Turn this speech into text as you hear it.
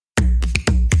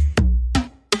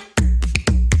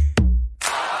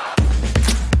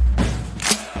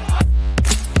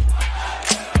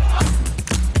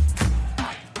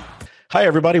Hi,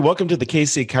 everybody. Welcome to the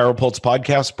KC Chiropulse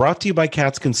podcast, brought to you by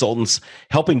CATS Consultants,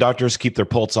 helping doctors keep their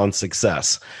pulse on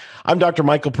success. I'm Dr.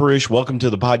 Michael Perush. Welcome to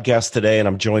the podcast today, and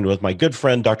I'm joined with my good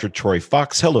friend, Dr. Troy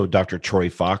Fox. Hello, Dr. Troy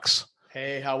Fox.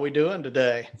 Hey, how we doing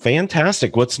today?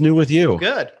 Fantastic. What's new with you?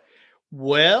 Good.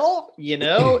 Well,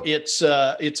 it's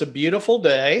a beautiful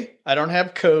day. I don't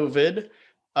have COVID.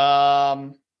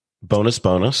 Bonus.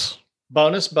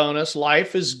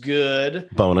 Life is good.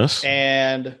 Bonus.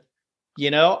 And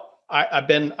I've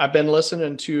been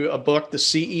listening to a book, The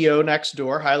CEO Next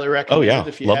Door. Highly recommend it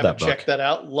if you haven't checked that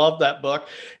out. Love that book.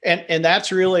 And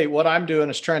that's really what I'm doing,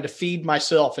 is trying to feed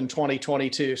myself in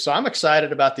 2022. So I'm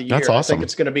excited about the year. That's awesome. I think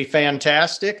it's going to be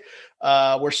fantastic.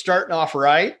 We're starting off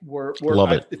right.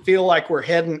 Love it. I feel like we're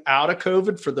heading out of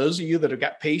COVID for those of you that have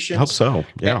got patients. Hope so.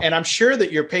 Yeah. And I'm sure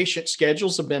that your patient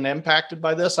schedules have been impacted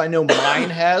by this. I know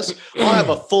mine has. I'll have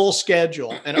a full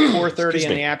schedule, and at 4:30 in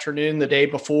the afternoon the day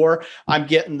before, I'm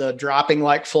getting the dropping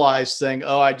like flies thing.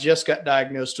 Oh, I just got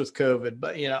diagnosed with COVID.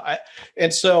 But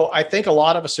so I think a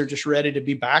lot of us are just ready to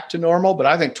be back to normal. But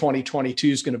I think 2022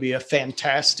 is going to be a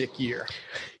fantastic year.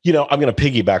 I'm going to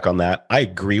piggyback on that. I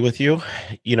agree with you.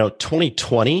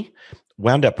 2020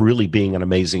 wound up really being an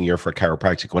amazing year for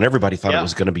chiropractic when everybody thought it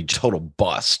was going to be total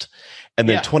bust. And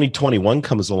then 2021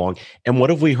 comes along. And what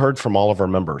have we heard from all of our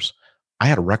members? I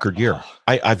had a record year.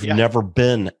 I've never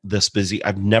been this busy.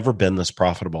 I've never been this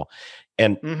profitable.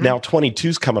 And now 22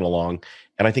 is coming along,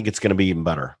 and I think it's going to be even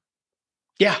better.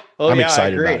 Yeah. I'm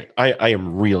excited about it. I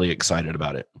am really excited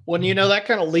about it. Well, that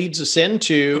kind of leads us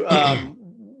into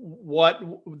what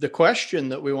the question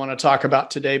that we want to talk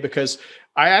about today, because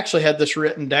I actually had this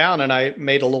written down and I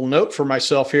made a little note for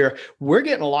myself here. We're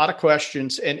getting a lot of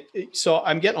questions, and so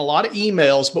I'm getting a lot of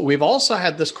emails, but we've also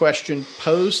had this question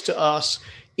posed to us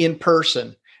in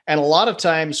person. And a lot of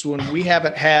times when we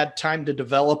haven't had time to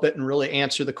develop it and really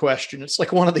answer the question, it's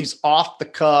like one of these off the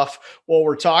cuff, well,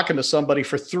 we're talking to somebody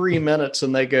for 3 minutes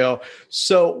and they go,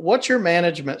 so what's your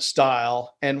management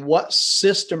style and what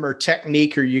system or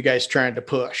technique are you guys trying to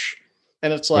push?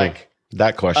 And it's like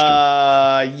that question.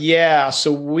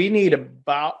 So we need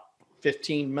about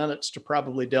 15 minutes to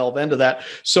probably delve into that.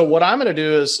 So what I'm going to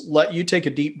do is let you take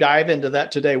a deep dive into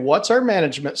that today. What's our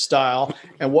management style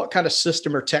and what kind of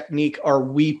system or technique are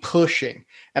we pushing?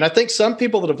 And I think some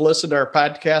people that have listened to our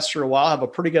podcast for a while have a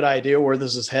pretty good idea where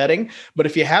this is heading. But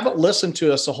if you haven't listened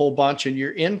to us a whole bunch and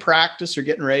you're in practice or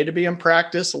getting ready to be in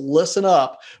practice, listen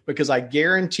up, because I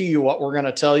guarantee you what we're going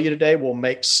to tell you today will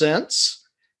make sense.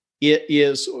 It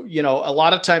is, a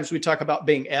lot of times we talk about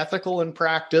being ethical in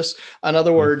practice. In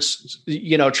other words,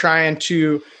 trying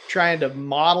to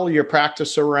model your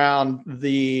practice around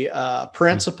the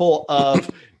principle of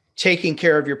taking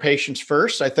care of your patients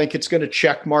first. I think it's going to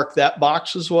check mark that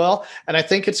box as well. And I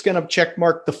think it's going to check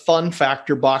mark the fun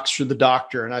factor box for the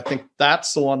doctor. And I think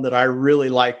that's the one that I really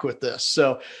like with this.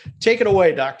 So take it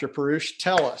away, Dr. Perush.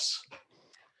 Tell us.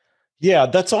 Yeah,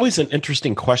 that's always an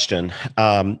interesting question.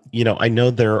 I know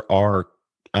there are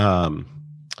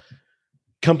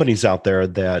companies out there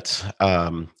that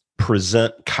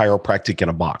present chiropractic in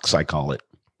a box, I call it.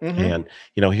 Mm-hmm.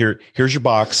 And, here's your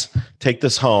box, take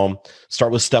this home,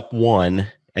 start with step 1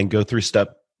 and go through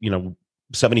step,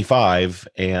 75.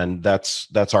 And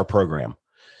that's our program.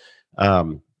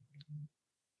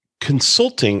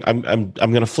 Consulting, I'm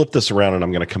going to flip this around and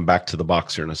I'm going to come back to the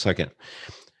box here in a second.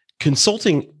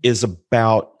 Consulting is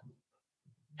about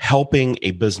helping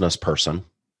a business person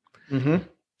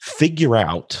figure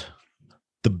out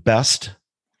the best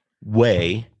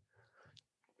way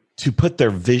to put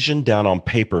their vision down on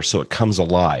paper so it comes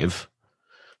alive.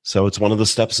 So it's one of the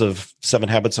steps of 7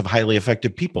 Habits of Highly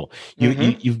Effective People.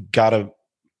 You've got to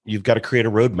create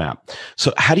a roadmap.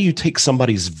 So how do you take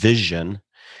somebody's vision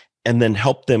and then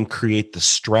help them create the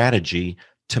strategy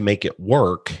to make it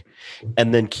work,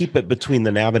 and then keep it between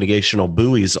the navigational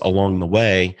buoys along the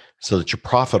way so that you're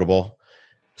profitable,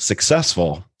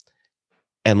 successful,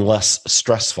 and less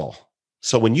stressful.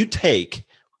 So when you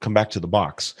come back to the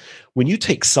box, when you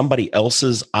take somebody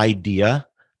else's idea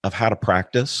of how to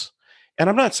practice, and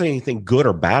I'm not saying anything good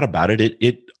or bad about it,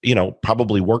 it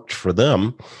probably worked for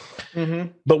them. Mm-hmm.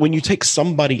 But when you take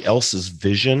somebody else's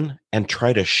vision and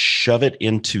try to shove it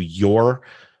into your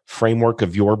framework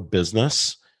of your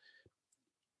business,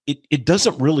 it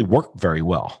doesn't really work very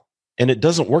well. And it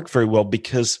doesn't work very well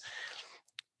because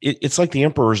it's like the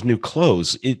emperor's new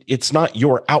clothes. It's not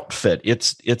your outfit.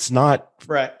 It's not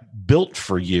built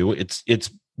for you. It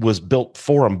was built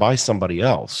for and by somebody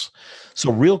else. So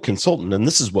a real consultant, and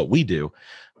this is what we do,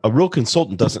 a real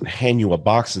consultant doesn't hand you a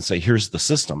box and say, here's the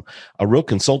system. A real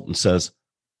consultant says,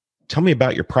 Tell me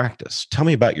about your practice. Tell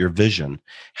me about your vision.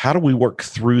 How do we work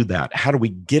through that? How do we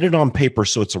get it on paper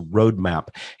so it's a roadmap?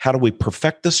 How do we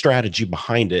perfect the strategy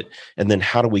behind it? And then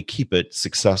how do we keep it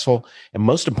successful? And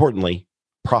most importantly,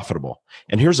 profitable.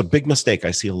 And here's a big mistake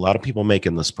I see a lot of people make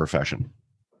in this profession.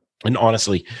 And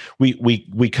honestly,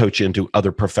 we coach into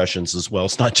other professions as well.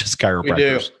 It's not just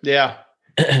chiropractors. We do.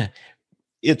 Yeah.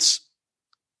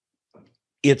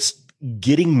 It's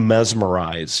getting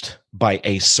mesmerized by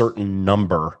a certain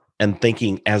number and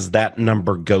thinking as that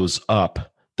number goes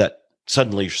up, that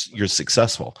suddenly you're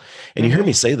successful. And you hear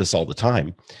me say this all the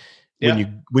time.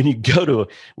 When you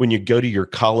go to your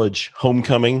college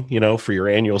homecoming, for your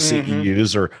annual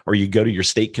CEUs or you go to your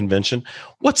state convention,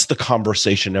 what's the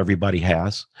conversation everybody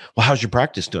has? Well, how's your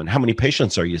practice doing? How many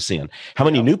patients are you seeing? How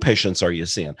many new patients are you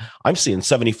seeing? I'm seeing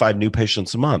 75 new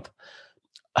patients a month.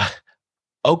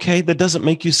 Okay, that doesn't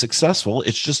make you successful.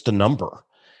 It's just a number.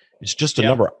 It's just a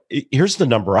number. Here's the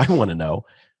number I want to know.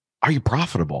 Are you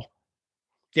profitable?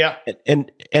 Yeah.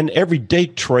 And every day,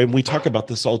 Troy, and we talk about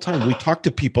this all the time. We talk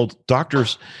to people,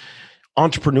 doctors,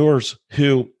 entrepreneurs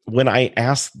who, when I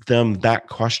ask them that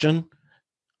question,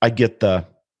 I get they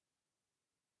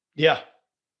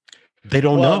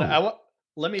don't know.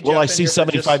 Let me. I see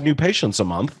 75 new patients a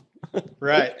month.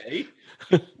 Right.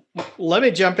 Let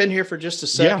me jump in here for just a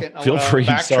second. Yeah, feel free.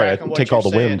 Sorry, I take all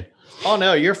the wind. Oh,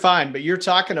 no, you're fine. But you're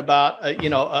talking about,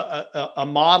 a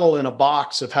model in a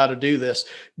box of how to do this.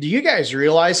 Do you guys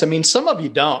realize? I mean, some of you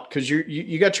don't, because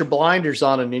you got your blinders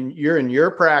on and you're in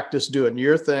your practice doing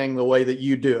your thing the way that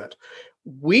you do it.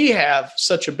 We have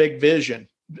such a big vision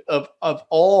of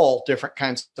all different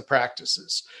kinds of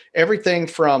practices, everything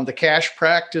from the cash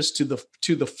practice to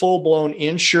the full blown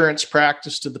insurance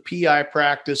practice, to the PI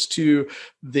practice, to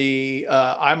the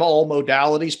I'm all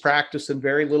modalities practice and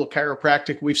very little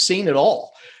chiropractic. We've seen it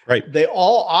all. Right. They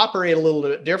all operate a little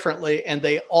bit differently, and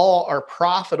they all are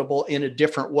profitable in a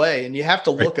different way. And you have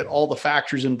to look at all the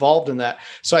factors involved in that.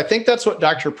 So I think that's what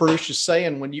Dr. Perush is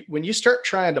saying. When you start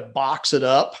trying to box it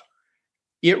up,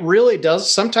 it really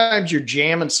does. Sometimes you're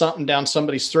jamming something down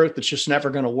somebody's throat that's just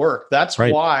never going to work. That's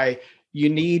why you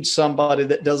need somebody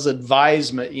that does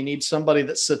advisement. You need somebody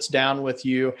that sits down with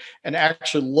you and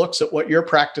actually looks at what your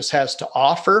practice has to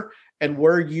offer and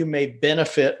where you may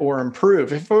benefit or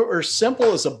improve. If it were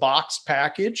simple as a box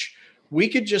package, we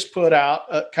could just put out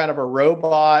a kind of a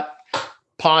robot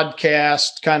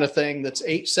podcast kind of thing that's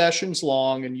 8 sessions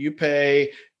long, and you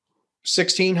pay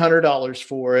 $1,600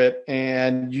 for it,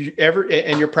 and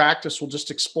your practice will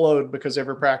just explode because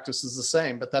every practice is the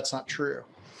same. But that's not true.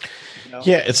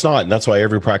 Yeah, it's not. And that's why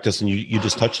every practice, and you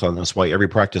just touched on this, why every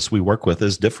practice we work with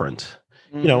is different.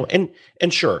 And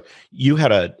sure, you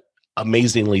had a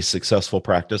amazingly successful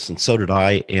practice, and so did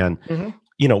I. And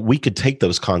we could take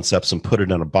those concepts and put it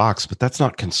in a box, but that's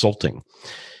not consulting.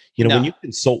 When you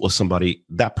consult with somebody,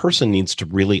 that person needs to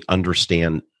really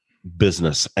understand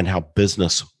business and how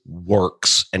business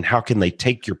works, and how can they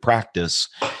take your practice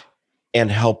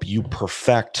and help you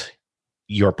perfect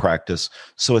your practice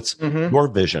so it's your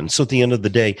vision. So at the end of the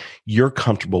day, you're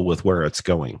comfortable with where it's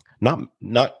going,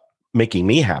 not making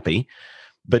me happy,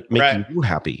 but making you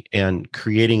happy and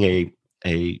creating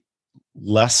a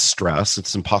less stress.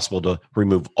 It's impossible to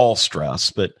remove all stress,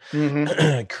 but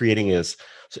creating as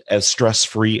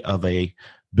stress-free of a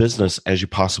business as you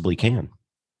possibly can.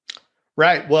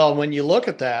 Right. Well, when you look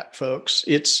at that, folks,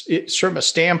 it's from a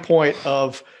standpoint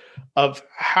of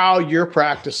how your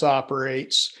practice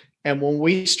operates. And when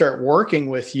we start working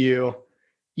with you,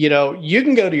 you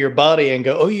can go to your buddy and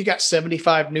go, "Oh, you got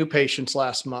 75 new patients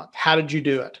last month. How did you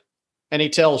do it?" And he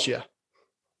tells you.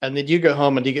 And then you go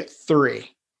home and you get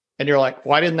 3. And you're like,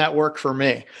 "Why didn't that work for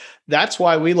me?" That's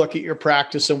why we look at your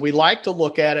practice, and we like to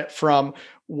look at it from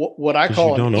what I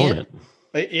call you don't own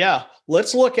it. Yeah.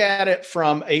 Let's look at it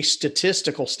from a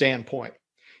statistical standpoint.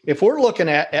 If we're looking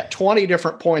at 20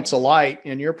 different points of light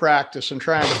in your practice and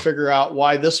trying to figure out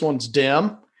why this one's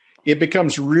dim, it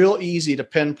becomes real easy to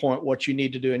pinpoint what you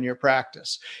need to do in your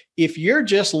practice. If you're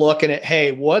just looking at,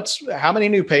 hey, how many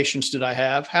new patients did I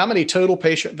have? How many total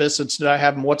patient visits did I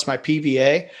have? And what's my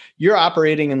PVA? You're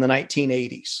operating in the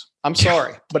 1980s. I'm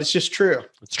sorry, but it's just true.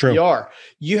 It's true. You are.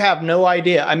 You have no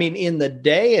idea. I mean, in the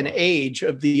day and age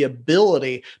of the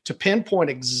ability to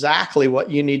pinpoint exactly what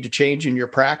you need to change in your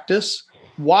practice,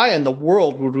 why in the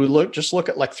world would we look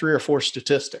at like 3 or 4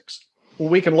 statistics? Well,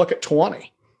 we can look at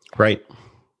 20. Right.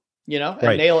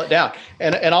 And nail it down.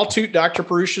 And I'll toot Dr.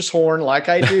 Perush's horn like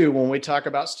I do when we talk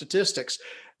about statistics.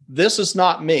 This is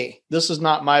not me. This is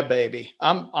not my baby.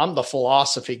 I'm the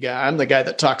philosophy guy. I'm the guy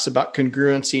that talks about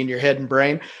congruency in your head and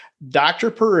brain. Dr.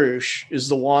 Perush is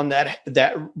the one that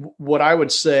what I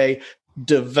would say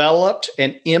developed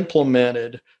and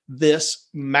implemented this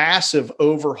massive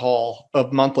overhaul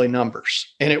of monthly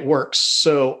numbers, and it works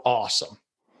so awesome.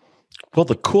 Well,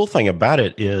 the cool thing about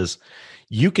it is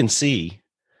you can see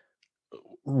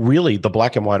really the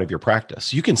black and white of your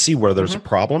practice. You can see where there's a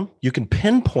problem. You can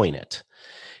pinpoint it.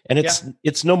 And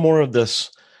it's no more of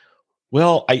this,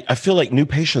 well, I feel like new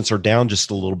patients are down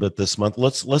just a little bit this month.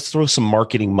 Let's throw some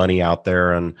marketing money out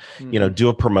there and do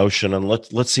a promotion, and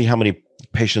let's see how many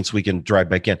patients we can drive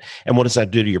back in. And what does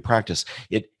that do to your practice?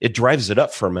 It drives it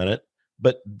up for a minute,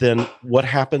 but then what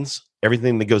happens?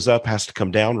 Everything that goes up has to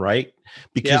come down, right?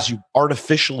 Because you've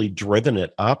artificially driven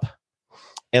it up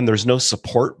and there's no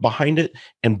support behind it,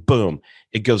 and boom,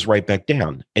 it goes right back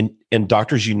down. And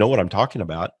doctors, you know what I'm talking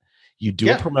about. You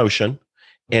do a promotion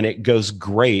and it goes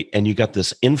great, and you got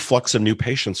this influx of new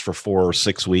patients for 4 or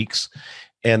 6 weeks.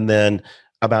 And then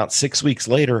about 6 weeks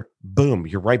later, boom,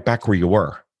 you're right back where you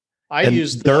were.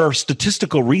 There are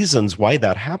statistical reasons why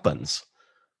that happens.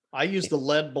 I use the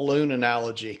lead balloon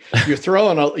analogy. You're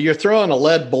throwing a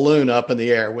lead balloon up in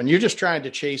the air. When you're just trying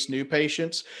to chase new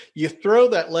patients, you throw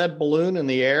that lead balloon in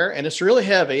the air, and it's really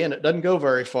heavy and it doesn't go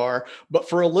very far, but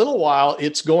for a little while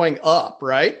it's going up,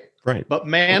 right? Right. But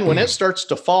man, when it starts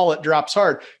to fall, it drops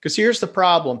hard. Because here's the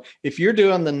problem. If you're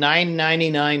doing the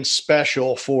 $9.99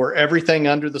 special for everything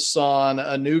under the sun,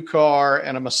 a new car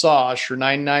and a massage for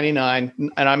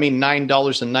 $9.99, and I mean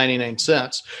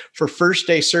 $9.99 for first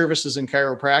day services in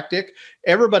chiropractic,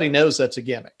 everybody knows that's a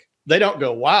gimmick. They don't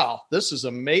go, wow, this is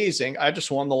amazing. I just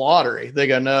won the lottery. They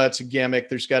go, no, it's a gimmick.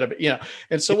 There's got to be,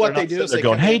 And so what they do is they're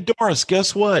going, hey, Doris,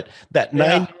 guess what? That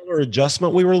 $9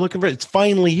 adjustment we were looking for, it's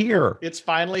finally here. It's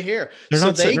finally here. They're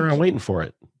not sitting around waiting for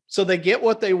it. So they get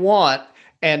what they want,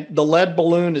 and the lead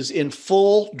balloon is in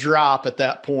full drop at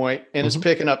that point, and it's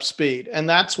picking up speed. And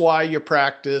that's why your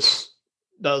practice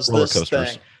does this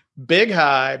thing. Big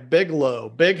high, big low,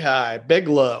 big high, big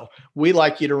low. We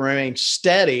like you to remain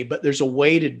steady, but there's a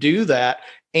way to do that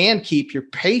and keep your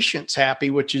patients happy,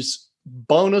 which is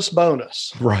bonus.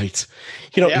 Right.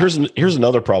 Here's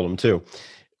another problem too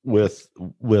with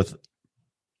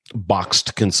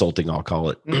boxed consulting, I'll call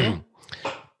it.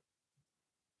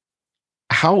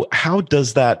 How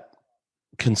does that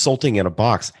consulting in a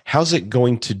box, how's it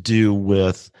going to do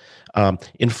with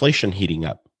inflation heating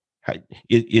up?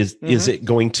 Is it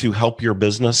going to help your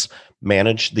business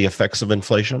manage the effects of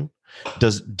inflation?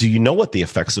 Do you know what the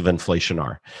effects of inflation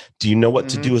are? Do you know what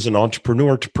to do as an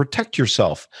entrepreneur to protect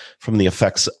yourself from the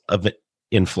effects of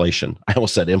inflation? I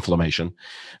almost said inflammation.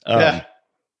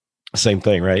 Same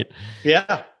thing, right?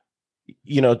 Yeah.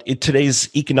 In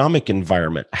today's economic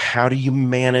environment, how do you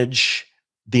manage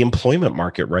the employment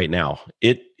market right now?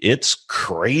 It's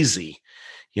crazy.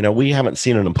 We haven't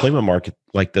seen an employment market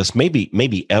like this,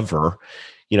 maybe ever.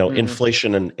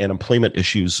 Inflation and employment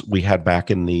issues we had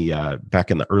back in the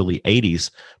early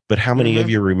 80s. But how many of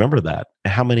you remember that?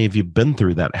 How many of you been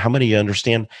through that? How many of you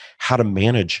understand how to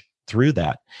manage through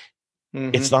that?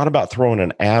 It's not about throwing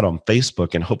an ad on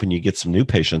Facebook and hoping you get some new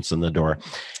patients in the door.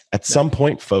 At some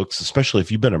point, folks, especially if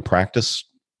you've been in practice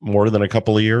more than a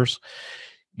couple of years,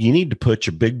 you need to put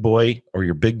your big boy or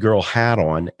your big girl hat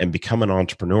on and become an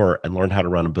entrepreneur and learn how to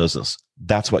run a business.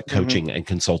 That's what coaching and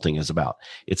consulting is about.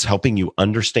 It's helping you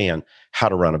understand how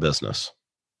to run a business.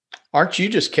 Aren't you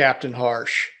just Captain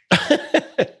Harsh?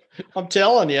 I'm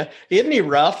telling you, isn't he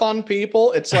rough on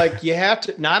people? It's like you have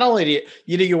to, not only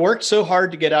do you worked so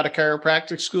hard to get out of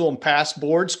chiropractic school and pass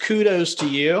boards, kudos to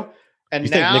you. And you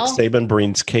think Nick Saban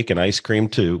brings cake and ice cream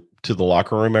to the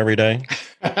locker room every day?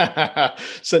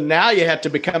 So now you have to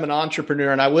become an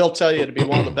entrepreneur. And I will tell you, to be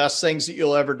one of the best things that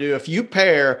you'll ever do. If you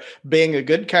pair being a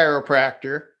good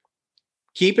chiropractor,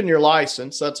 keeping your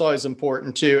license, that's always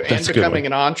important too, and becoming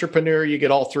an entrepreneur, you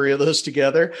get all three of those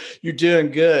together, you're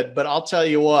doing good. But I'll tell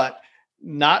you what,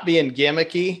 not being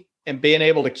gimmicky and being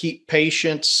able to keep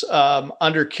patients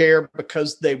under care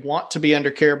because they want to be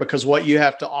under care because what you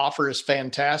have to offer is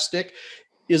fantastic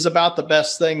is about the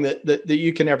best thing that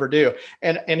you can ever do.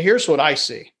 And here's what I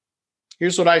see.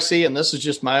 And this is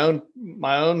just my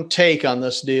own take on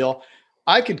this deal.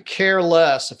 I could care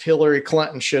less if Hillary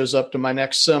Clinton shows up to my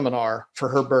next seminar for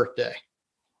her birthday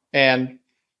and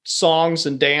songs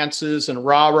and dances and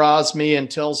rah-rahs me and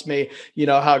tells me,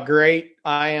 how great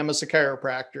I am as a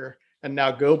chiropractor. And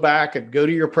now go back and go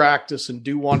to your practice and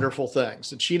do wonderful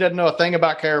things. And she doesn't know a thing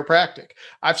about chiropractic.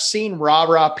 I've seen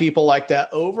rah-rah people like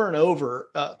that over and over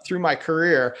through my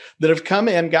career that have come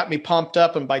in, got me pumped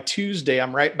up. And by Tuesday,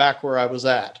 I'm right back where I was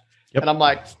at. Yep. And I'm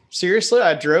like, seriously,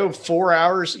 I drove 4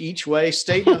 hours each way,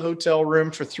 stayed in a hotel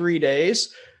room for 3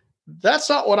 days. That's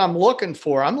not what I'm looking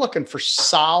for. I'm looking for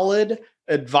solid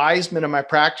advisement in my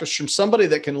practice from somebody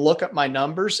that can look at my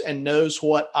numbers and knows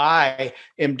what I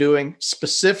am doing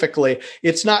specifically.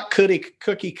 It's not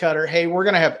cookie cutter. Hey, we're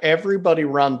going to have everybody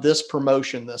run this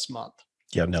promotion this month.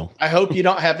 Yeah, no. I hope you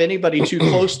don't have anybody too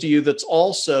close to you that's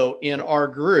also in our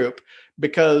group,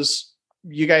 because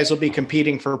you guys will be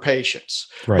competing for patients.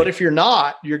 Right. But if you're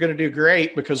not, you're going to do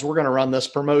great because we're going to run this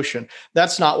promotion.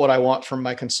 That's not what I want from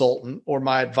my consultant or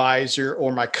my advisor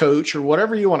or my coach or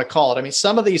whatever you want to call it. I mean,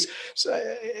 some of these,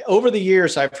 over the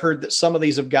years, I've heard that some of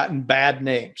these have gotten bad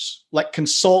names. Like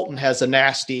consultant has a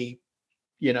nasty,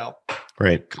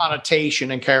 right, connotation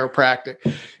in chiropractic.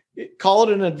 Call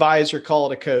it an advisor,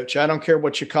 call it a coach. I don't care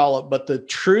what you call it, but the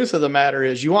truth of the matter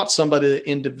is you want somebody that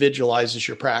individualizes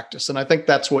your practice. And I think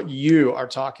that's what you are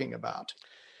talking about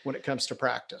when it comes to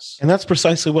practice. And that's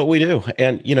precisely what we do.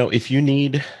 And, if you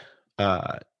need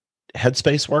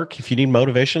headspace work, if you need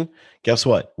motivation, guess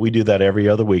what? We do that every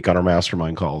other week on our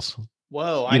mastermind calls.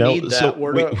 Whoa, I need that. So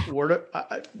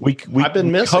I've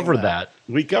been missing that.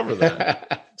 We cover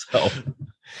that. So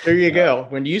there you go.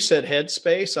 When you said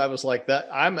headspace, I was like that.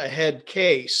 I'm a head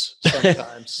case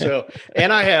sometimes. So,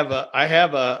 and I have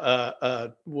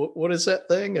a what is that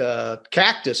thing? A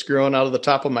cactus growing out of the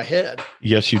top of my head.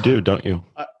 Yes, you do, don't you?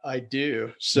 I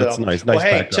do. So that's nice. Well,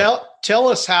 hey, tell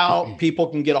us how people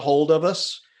can get a hold of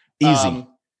us. Easy.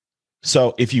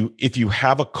 So if you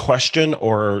have a question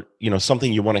or,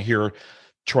 something you want to hear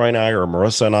Troy and I or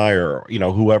Marissa and I or,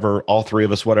 whoever, all three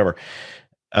of us, whatever.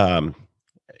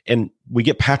 And we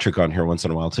get Patrick on here once in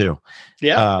a while too.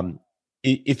 Yeah.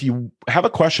 If you have a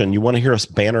question, you want to hear us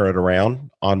banner it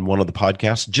around on one of the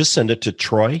podcasts, just send it to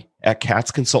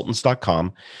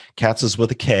Troy@katzconsultants.com. Katz is with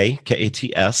a K,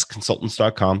 K-A-T-S,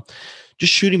 consultants.com.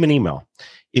 Just shoot him an email.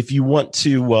 If you want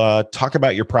to talk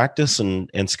about your practice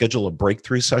and schedule a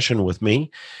breakthrough session with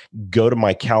me, go to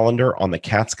my calendar on the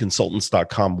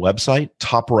katzconsultants.com website,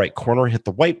 top right corner, hit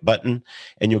the white button,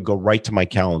 and you'll go right to my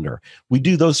calendar. We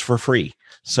do those for free.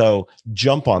 So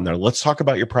jump on there. Let's talk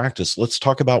about your practice. Let's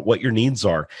talk about what your needs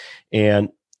are. And,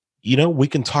 we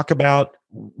can talk about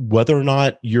whether or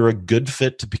not you're a good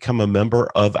fit to become a member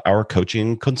of our coaching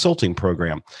and consulting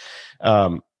program.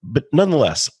 But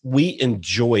nonetheless, we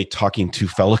enjoy talking to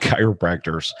fellow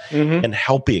chiropractors and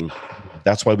helping.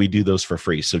 That's why we do those for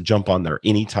free. So jump on there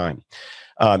anytime.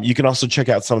 You can also check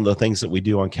out some of the things that we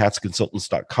do on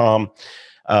katzconsultants.com.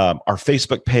 Our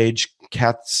Facebook page,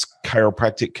 Katz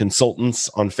Chiropractic Consultants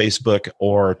on Facebook,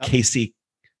 or KC,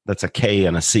 that's a K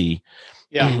and a C.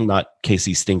 Yeah. Not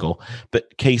KC Stingle,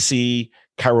 but KC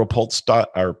Chiropulse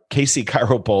or KC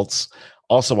Chiropulse.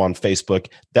 Also on Facebook.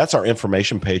 That's our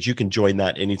information page. You can join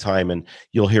that anytime and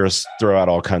you'll hear us throw out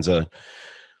all kinds of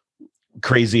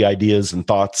crazy ideas and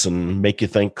thoughts and make you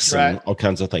think and all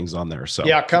kinds of things on there. So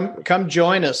yeah, come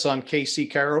join us on KC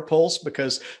Chiropulse,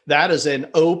 because that is an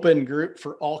open group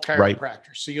for all chiropractors. Right.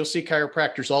 So you'll see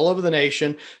chiropractors all over the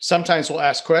nation. Sometimes we'll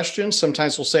ask questions.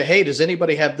 Sometimes we'll say, hey, does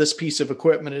anybody have this piece of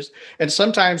equipment? And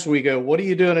sometimes we go, what are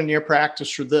you doing in your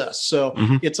practice for this? So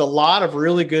it's a lot of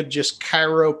really good, just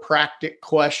chiropractic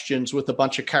questions with a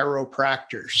bunch of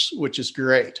chiropractors, which is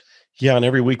great. Yeah, and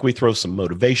every week we throw some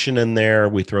motivation in there.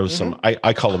 We throw some,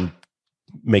 I call them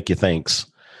make you thanks.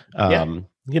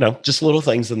 Just little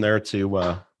things in there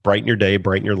to brighten your day,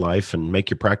 brighten your life, and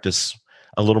make your practice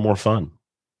a little more fun.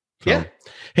 So, yeah.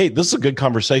 Hey, this is a good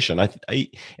conversation. And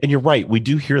you're right. We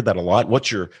do hear that a lot.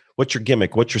 What's your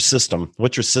gimmick? What's your system?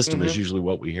 What's your system is usually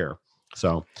what we hear.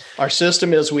 So our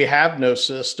system is we have no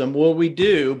system. Well, we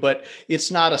do, but it's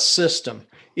not a system.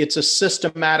 It's a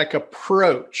systematic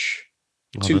approach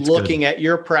to looking at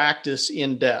your practice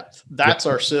in depth. That's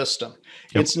our system.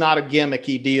 Yep. It's not a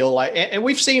gimmicky deal. And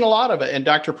we've seen a lot of it. And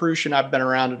Dr. Perush and I've been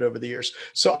around it over the years.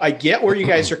 So I get where you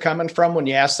guys are coming from when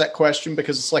you ask that question,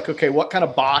 because it's like, okay, what kind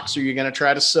of box are you going to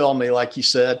try to sell me? Like you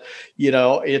said,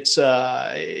 it's,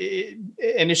 and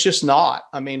it's just not.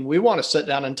 I mean, we want to sit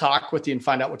down and talk with you and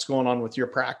find out what's going on with your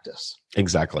practice.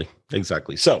 Exactly.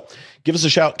 So give us a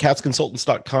shout,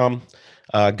 katzconsultants.com.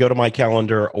 Go to my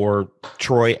calendar, or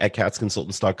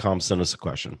Troy@katzconsultants.com. Send us a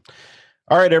question.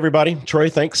 All right, everybody. Troy,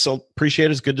 thanks. So appreciate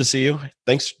it. It's good to see you.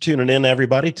 Thanks for tuning in,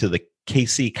 everybody, to the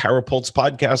KC Chiropulse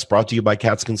podcast, brought to you by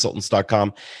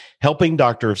katzconsultants.com, helping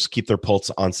doctors keep their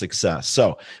pulse on success.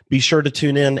 So be sure to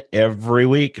tune in every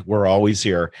week. We're always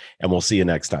here, and we'll see you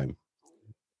next time.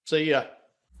 See ya.